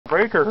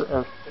break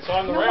or? It's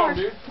on the No round,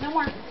 more. dude. No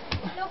more.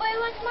 Nobody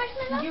likes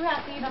marshmallows? You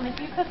have to eat them. If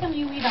you cook them,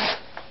 you eat them.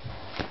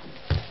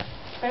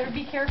 Better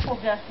be careful,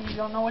 Jesse. You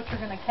don't know what you're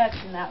going to catch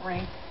in that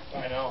ring.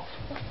 I know.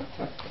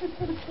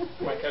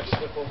 Might catch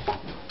sniffles.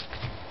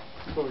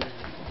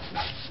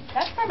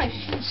 That's from a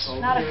sheep,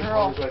 not a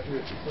girl. I'm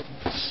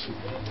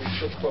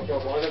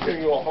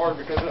hitting you all hard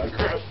because of that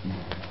crap.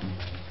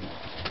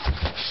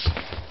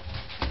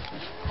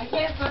 I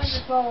can't find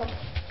the ball.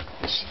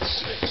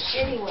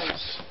 Anyway.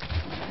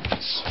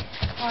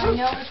 Oh, I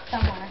know it's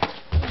somewhere.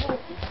 No,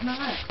 it's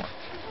not.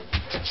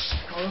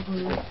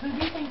 Who do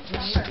you think's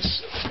tougher?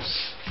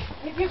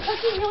 If you're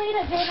cooking, you eat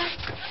it, Jaden.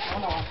 Oh,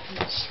 no.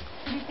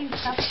 Who do you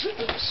think's tougher?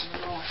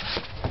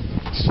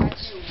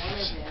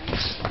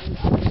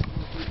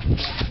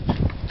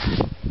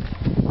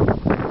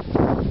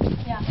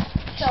 Yeah.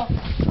 So,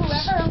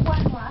 whoever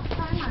won last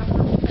time, I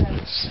want to...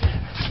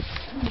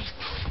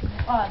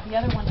 the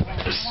other one to win. I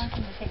want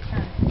them to take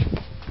turns.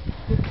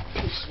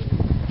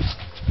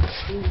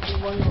 Who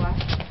won the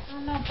last time? I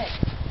don't know if it's...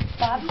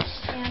 Bobby's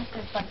stance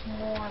is like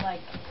more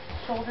like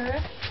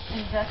shoulder-ish,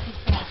 and Jesse's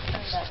stance is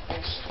straight up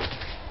there.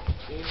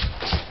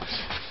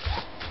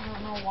 I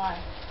don't know why.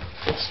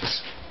 Jesse's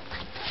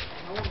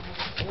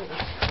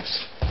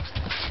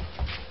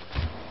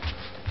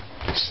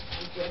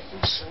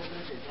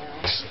shoulders are down.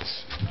 You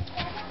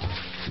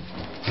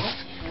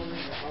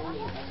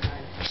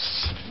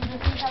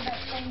just see how that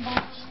thing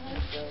bounces?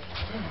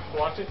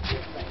 Want it?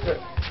 Good.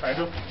 I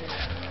do.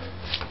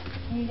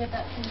 Can you get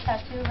that same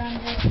tattoo around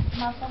your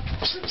muscle?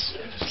 That's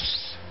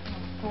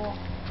cool.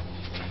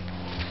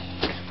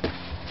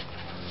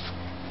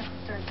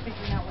 Start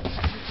figuring out what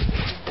tattoo he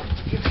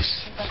has.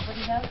 Is that what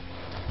he has?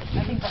 I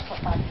think that's what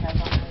Bobby has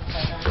on his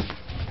right arm.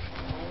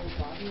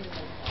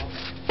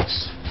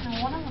 No,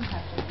 one of them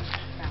has to be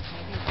around.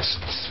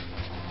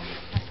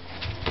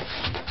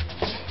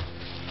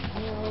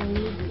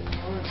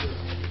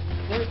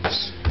 Maybe.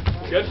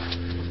 Good?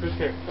 Good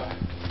kick.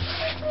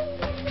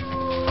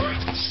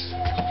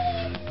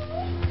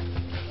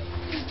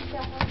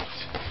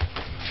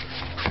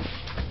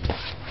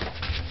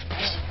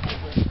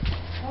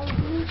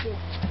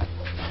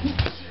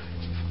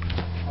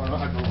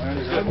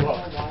 Good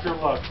luck. Good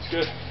luck. It's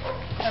good.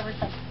 Every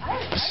time. I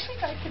think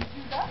I could do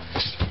that.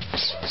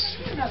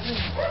 You're not doing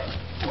it.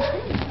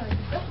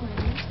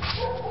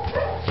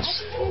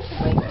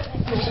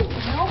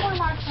 No more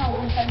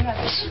marshmallows inside your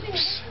house.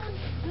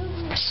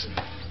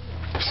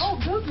 Oh,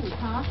 goo-goo,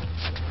 huh?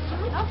 I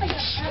don't think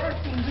I've ever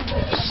seen goo-goo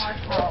with a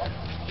marshmallow.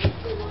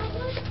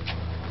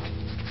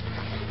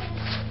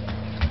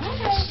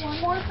 Okay, one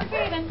more for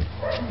Jaden.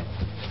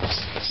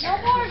 No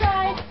more,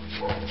 guys.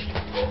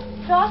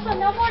 Jocelyn,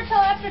 no more till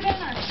after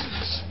dinner.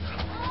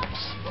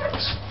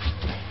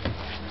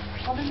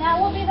 Well, then that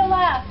will be the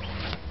last.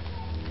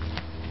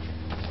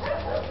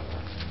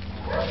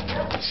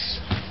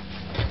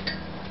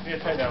 You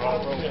take that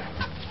off, bro. Yeah.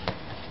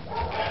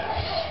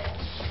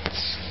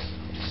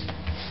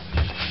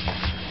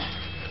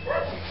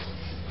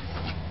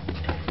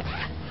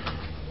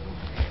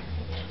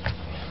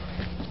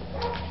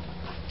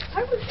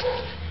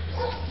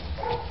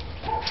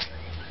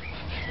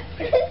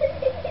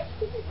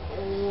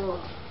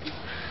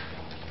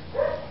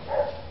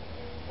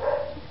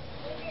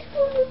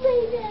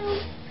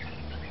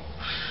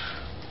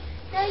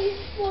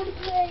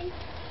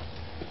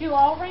 Do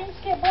all rings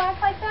get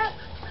black like that?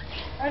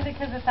 Or is it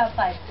because it's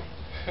outside?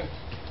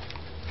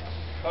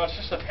 It's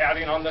just the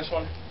padding on this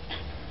one.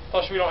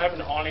 Plus, we don't have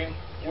an awning.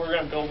 We're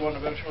going to build one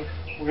eventually.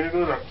 We're going to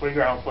go to our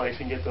playground place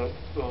and get those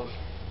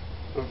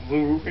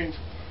blue roofings.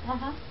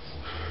 Uh-huh.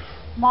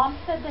 Mom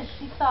said that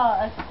she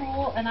saw a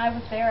school, and I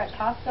was there at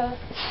Costco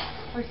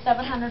for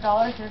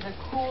 $700. There's a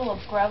cool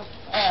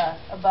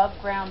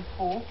above ground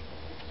pool.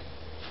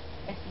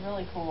 It's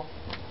really cool.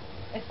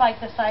 It's like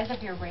the size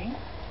of your ring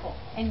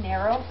and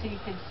narrow, so you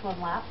could swim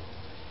laps.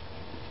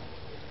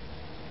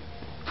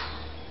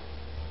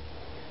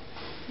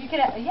 You could,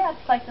 yeah,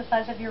 it's like the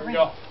size of your ring.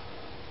 Go.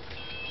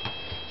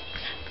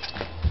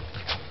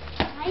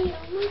 I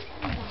almost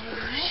forgot.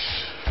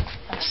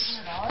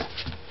 $700?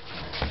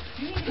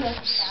 You need to go to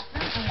the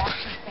bathroom and wash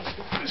your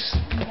face.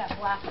 You got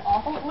black all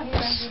the way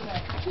around your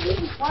leg.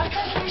 Wash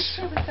that face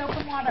too with soap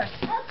and water.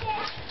 Okay.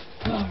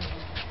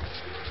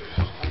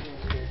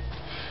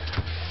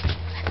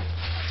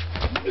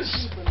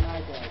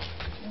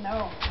 No.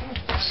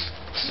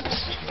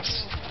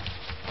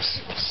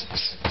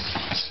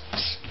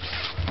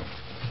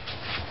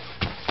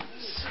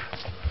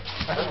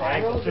 I hurt my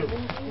ankle too.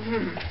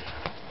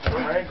 I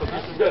hurt my ankle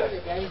just as good. I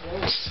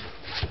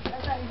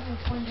thought you were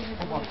going to do it.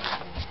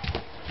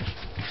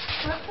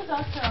 What's the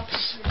doctor off the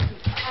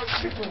street?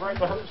 Right in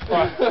the hurt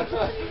spot.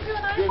 Are you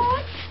doing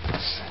iPod?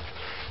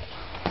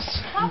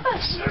 Papa,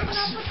 you're moving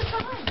up with the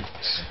time.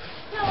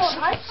 No,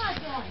 iPod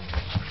doing?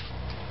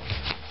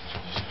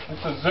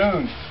 It's a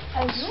Zune.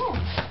 A Zoom?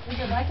 Is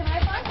it like an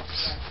iPod?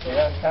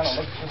 Yeah, it kind of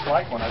looks just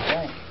like one, I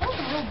think. Oh,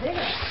 it's a little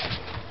bigger.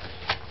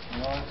 You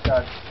know, it's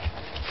got the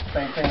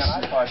same thing an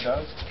iPod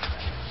does.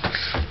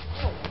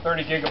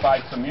 30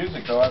 gigabytes of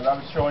music, though. I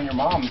was showing your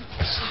mom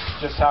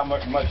just how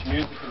much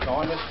music is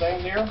on this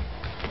thing here.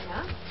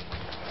 Yeah.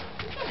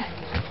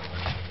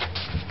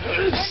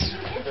 There's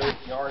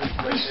the artist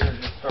right there.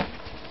 Just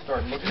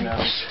start looking at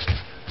them.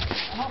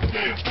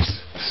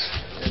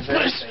 There's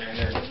everything in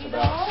there just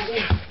about.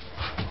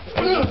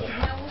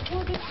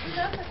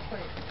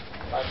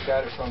 I've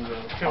got it from the...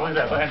 Can't believe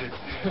that landed.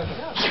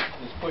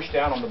 Just push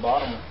down on the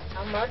bottom.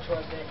 How much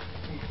was it?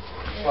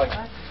 It's like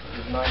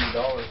it's $90.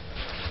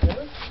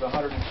 It's $149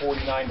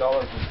 and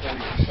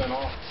 40%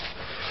 off.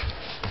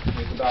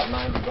 It's about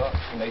 $90,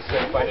 and they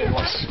said if I didn't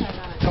like it,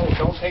 no,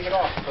 don't take it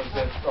off because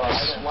if I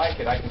don't like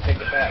it, I can take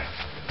it back.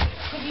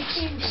 Have you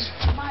seen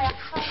my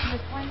iPod and the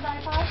twins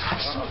iPod?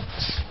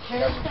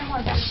 Very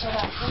similar, but it's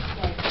about this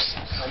way.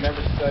 I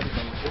never studied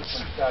them. This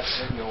one's got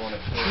video on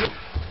it too.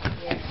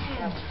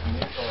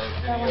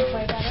 That one's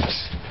way better.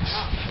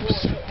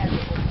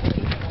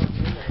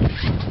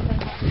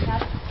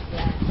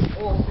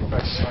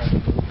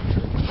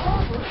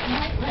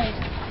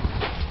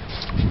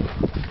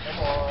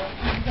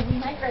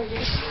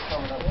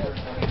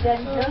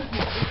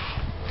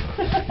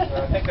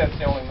 I think that's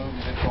the only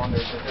movie that's on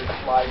there, but there's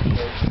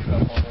slideshows and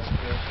stuff on there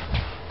too.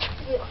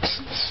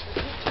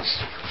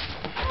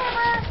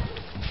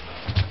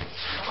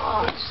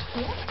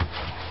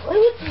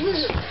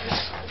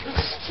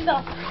 So,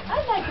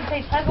 I'd like to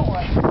play tug of war.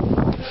 I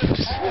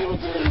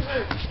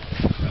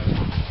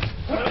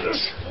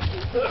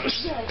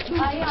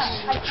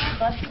told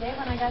Bud today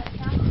when I got to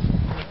town.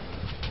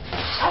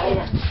 I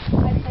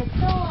said,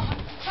 so I'm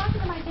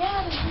talking to my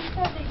dad, and he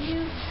said that you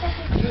said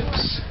that you were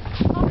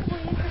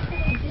possibly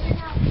interested in getting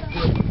out some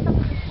of this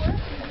work.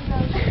 And he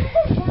goes,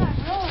 yeah, I'm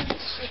real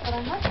interested, but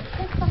I must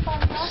pick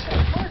somebody else at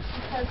work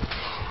because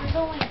there's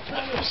only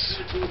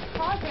two huge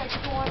projects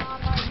going on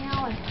right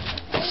now, and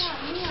they want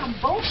me on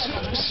both of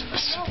them.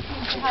 Everybody else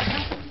seems to have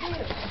nothing to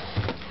do.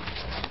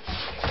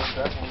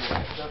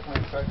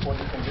 Definitely affect what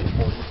he can do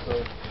for you. So.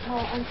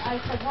 Well, and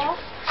I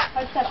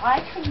said,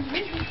 I can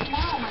meet you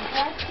tomorrow. My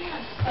dad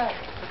can't, but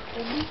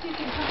at least you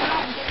can come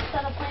out and get a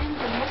set of plans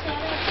and look at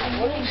it, and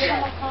you can give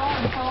him a call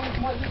and tell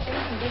him what you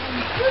think and give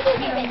him,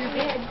 your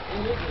bid.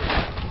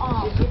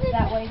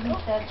 That way he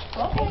said,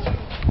 okay.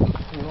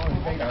 You only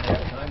think I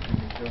have time for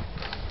you too.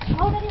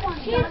 Oh, then he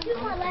wanted to Here's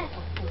my left.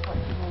 Go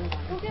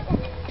get one.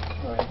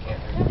 No, you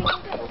can't.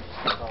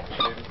 It's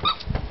complicated.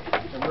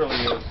 It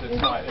really is.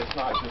 It's not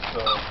just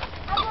a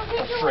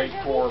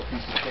straightforward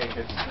piece of cake.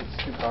 It's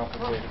too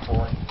complicated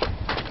for him.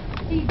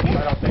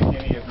 I don't think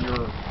any of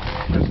your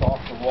just off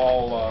the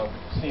wall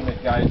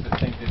cement guys that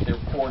think that they're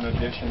pouring an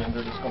addition and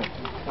they're just going to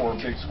pour a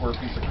big square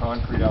piece of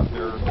concrete out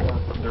there,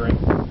 they're in.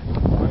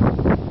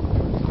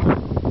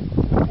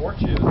 The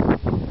porch is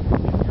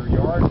in your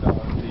yard, the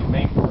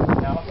main part of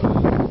the house is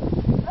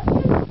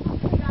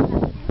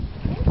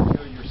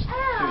till you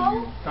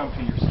come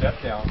to your step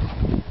down.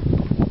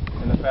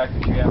 And the fact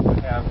that you have to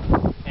have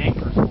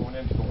anchors going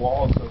into the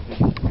walls of the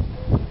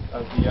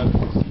other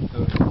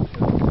casitas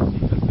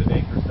that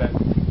anchors that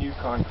new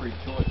concrete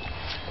to it.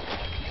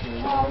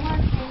 Well, one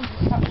thing is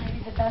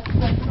probably the best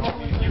way to go.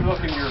 If you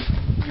look in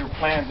your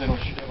plans, it'll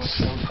show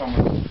some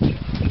of the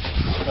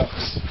stuff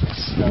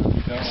that's got to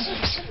be done.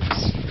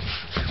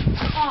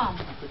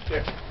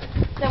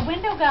 The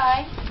window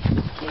guy,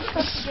 he's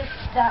supposed to get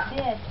that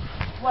bid.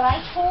 What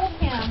I told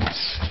him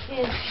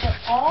is that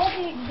all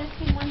the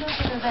existing windows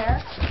that are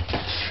there,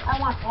 I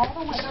want all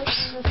the windows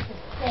to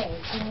stay,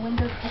 and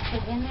windows to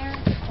sit in there,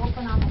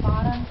 open on the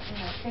bottom, and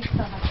they're fixed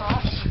on the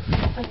top,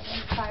 with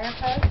these fire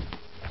codes.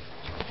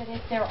 But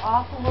if they're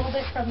off a little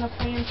bit from the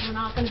plans, we're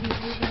not going to be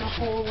moving a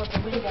hole with the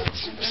windows.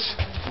 The windows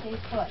are going to stay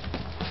put,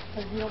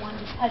 because we don't want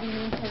to be cutting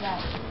into that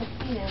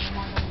casino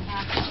more than we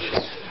have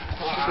to.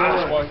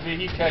 Well,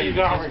 he tell you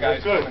these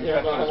guys coming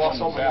and cutting those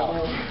windows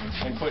out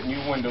and put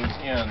new windows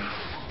in.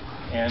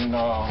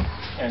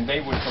 And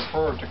they would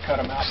prefer to cut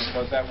them out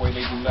because that way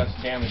they do less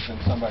damage than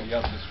somebody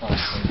else is trying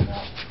to take it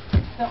out.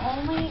 The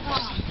only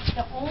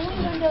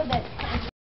window that is